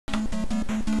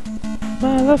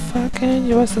Motherfucking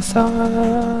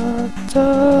USSR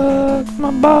took my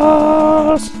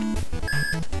balls.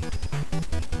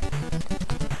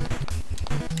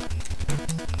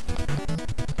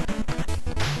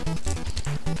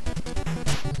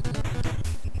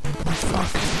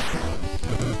 Fuck.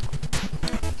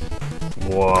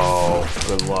 Whoa,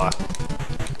 good luck.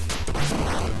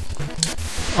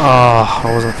 Oh, I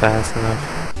wasn't fast enough.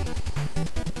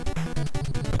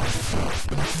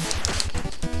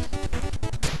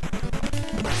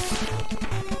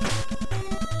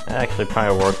 That actually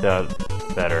probably worked out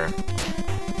better.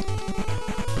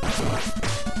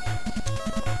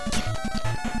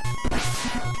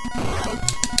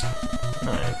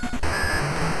 Nice.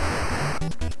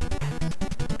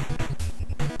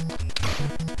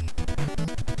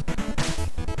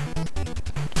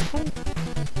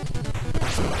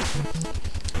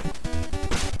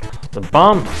 The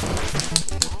bump!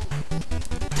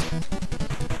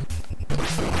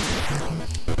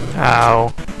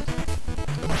 Ow.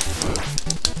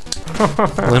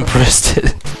 Limp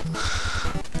wristed.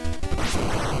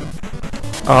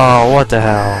 Oh, what the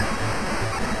hell?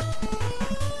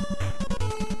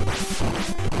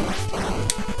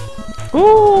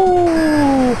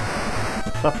 Ooh!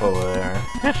 What's up over there?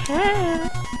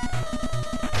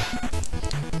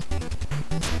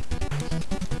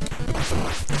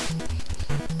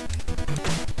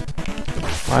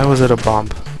 Why was it a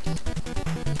bump?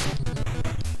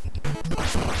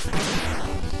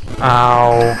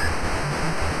 Ow.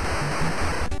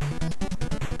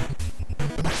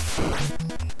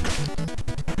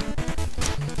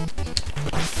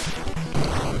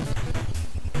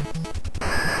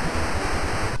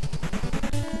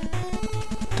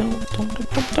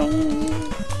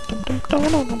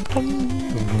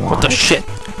 What the shit?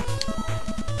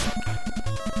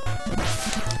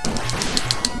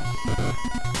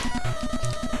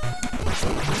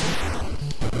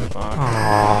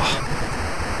 Oh,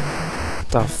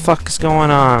 the fuck is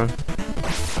going on?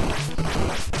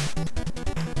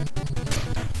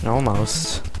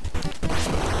 Almost.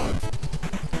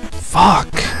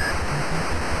 Fuck.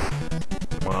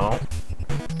 Well.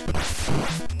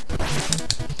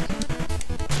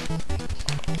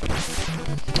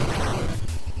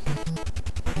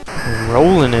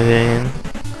 Rolling it in.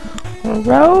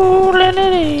 Rolling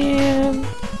it in.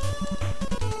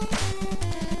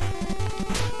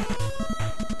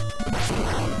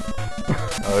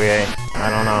 Okay, I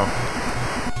don't know.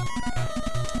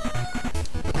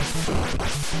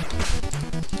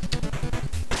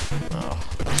 Oh.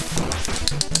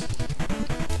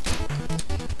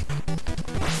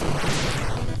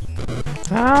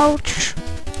 Ouch.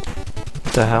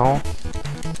 What the hell?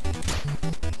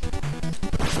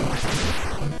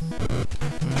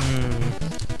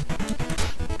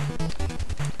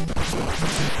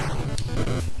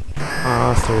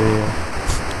 Oh, through.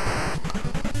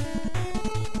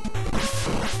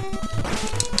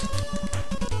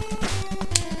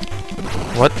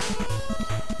 What?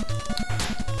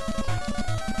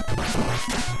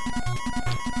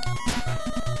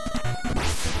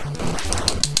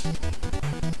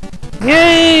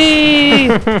 Yay!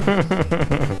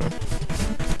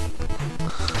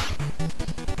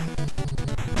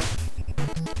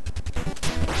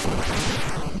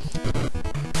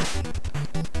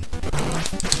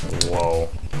 Whoa.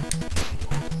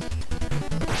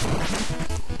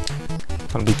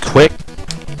 Gonna be quick.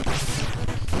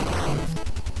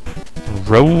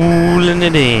 Rolling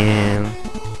it in.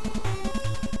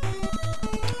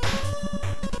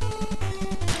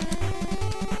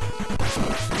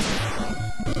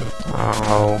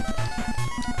 Oh.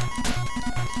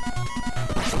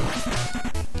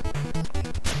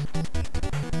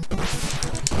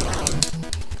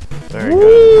 Very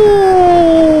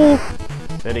good.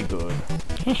 Very good.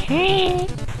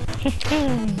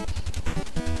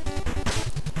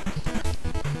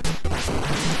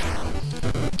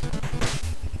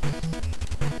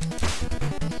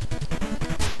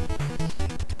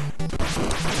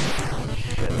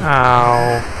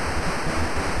 Ow.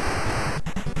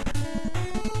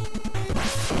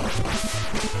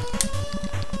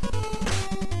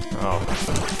 Oh.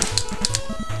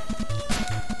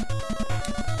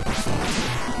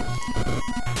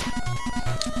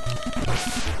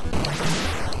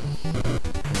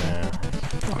 Yeah.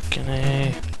 Fucking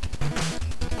A.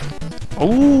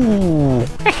 Ooh.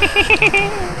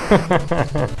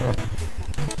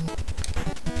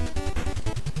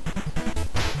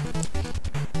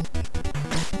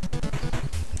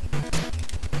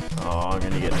 Oh, I'm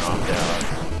gonna get knocked out.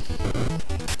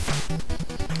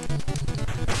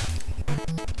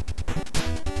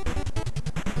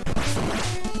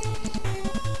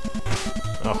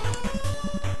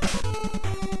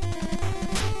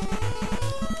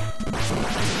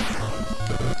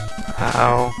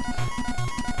 Ow.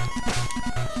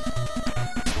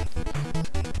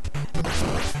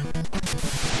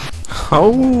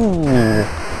 Oh!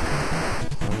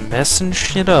 I'm messing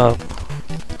shit up.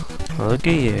 Look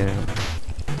at you.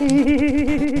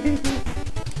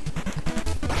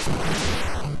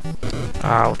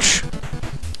 Ouch.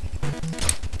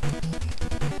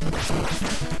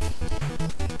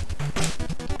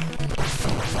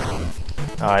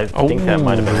 I think that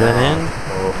might have been is that in?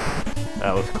 Oh,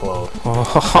 that was close.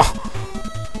 Oh.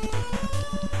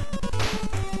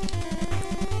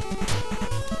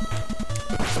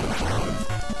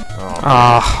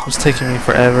 Ah, it was taking me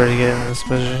forever to get in this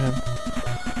position.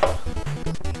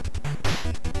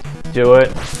 Do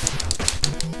it.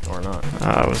 Or not.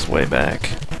 I was way back.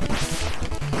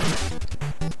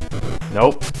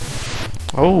 Nope.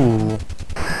 Oh.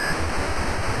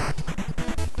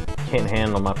 Can't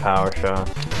handle my power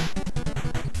shots.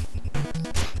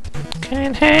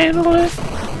 Can't handle it.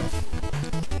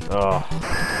 Oh.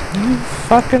 You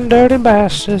fucking dirty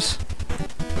bastards.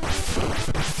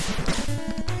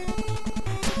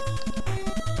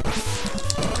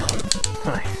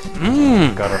 Nice.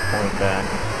 Mmm. Got our point back.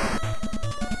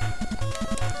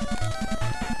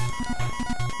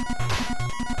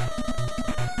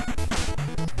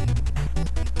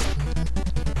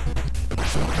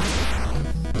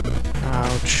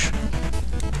 Ouch.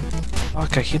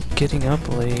 Fuck, I keep getting up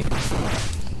late.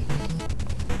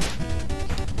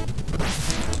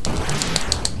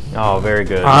 Oh, very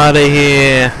good. Out of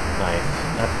here. Nice.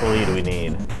 That's the lead we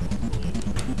need.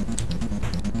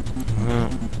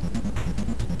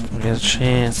 We got a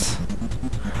chance.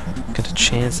 Got a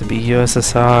chance to be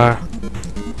USSR.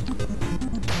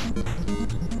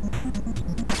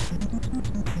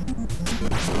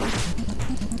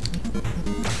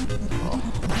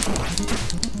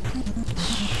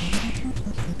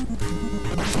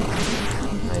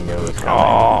 I knew it was coming.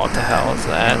 Oh, what the hell is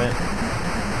that? Damn it.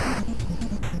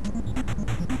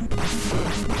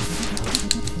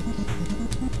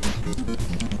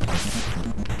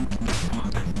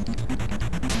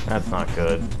 That's not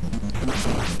good.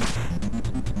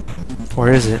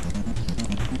 Where is it?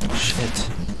 Shit.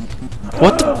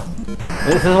 What the?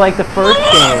 This is like the first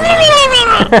game.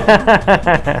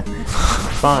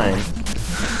 Fine.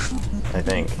 I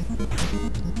think.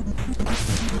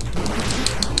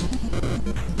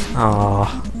 Oh.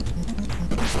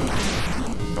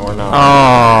 Or not.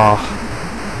 Oh.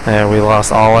 Yeah, we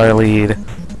lost all our lead.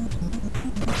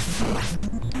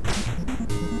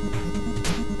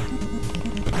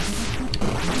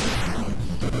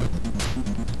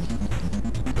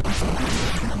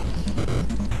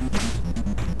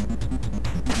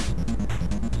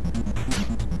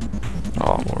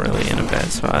 Oh, we're really in a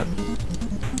bad spot.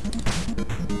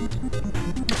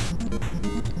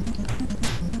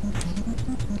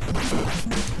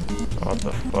 What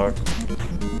the fuck?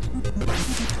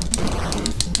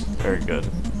 Very good.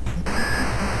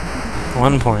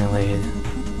 1 point lead.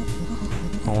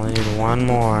 Only need one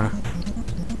more.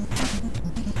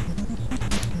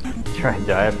 Try to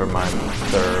die for my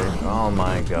serve. Oh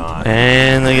my god.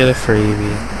 And they get a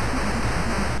freebie.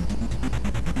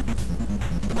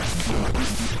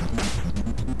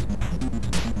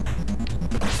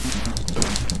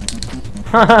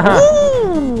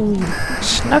 Woo!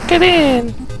 Snuck it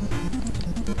in.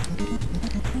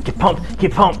 Get pumped!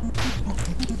 Get pumped!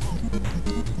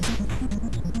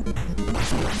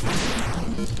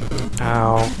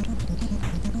 Ow.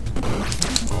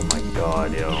 Oh my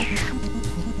god, yo.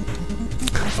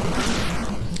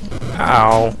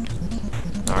 Ow.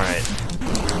 Alright.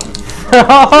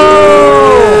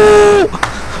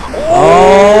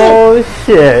 Oh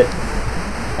shit!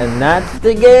 And that's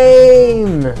the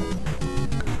game!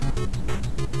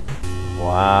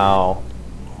 Wow.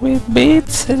 We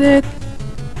beats it.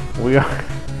 We are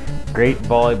great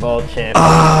volleyball champions.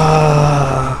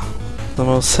 Ah, the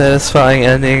most satisfying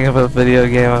ending of a video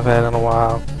game I've had in a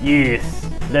while. Yes,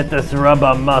 let us rub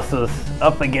our muscles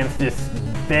up against this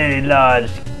very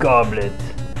large goblet.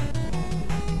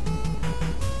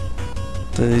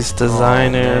 These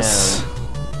designers,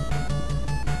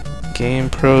 game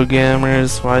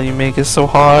programmers, why do you make it so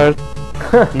hard?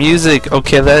 Music,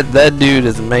 okay, that dude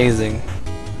is amazing.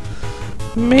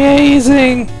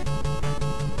 Amazing!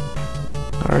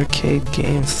 Arcade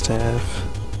game staff.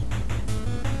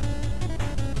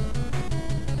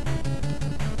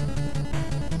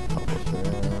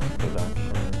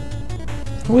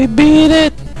 We beat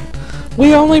it!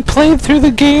 We only played through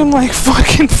the game like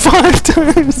fucking 5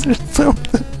 times or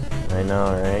something. I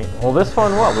know, right? Well, this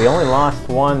one, what? We only lost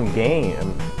one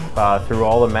game through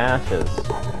all the matches.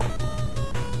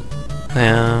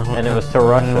 Yeah. And it was to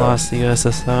Russia. We lost the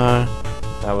USSR.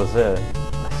 That was it.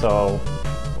 So,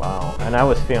 wow. And I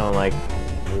was feeling like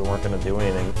we weren't going to do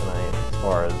anything tonight as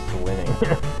far as winning.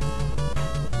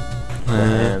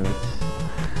 And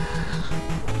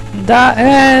the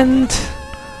end.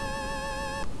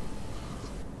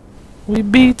 We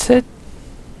beat it.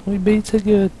 We beat it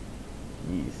good.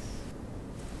 yes.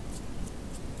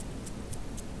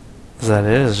 Is that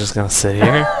it? It's just gonna sit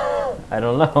here? I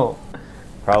don't know.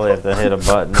 Probably have to hit a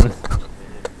button.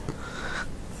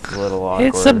 It's a little awkward.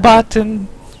 It's a button.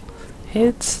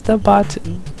 It's the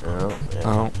button. Oh, yeah.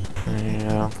 Oh, there you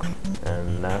go.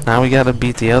 And that's Now we gotta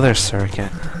beat the other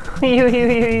circuit.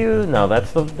 No,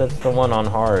 that's the one on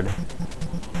hard.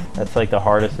 That's like the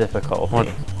hardest difficulty. What?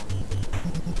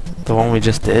 The one we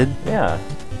just did? Yeah.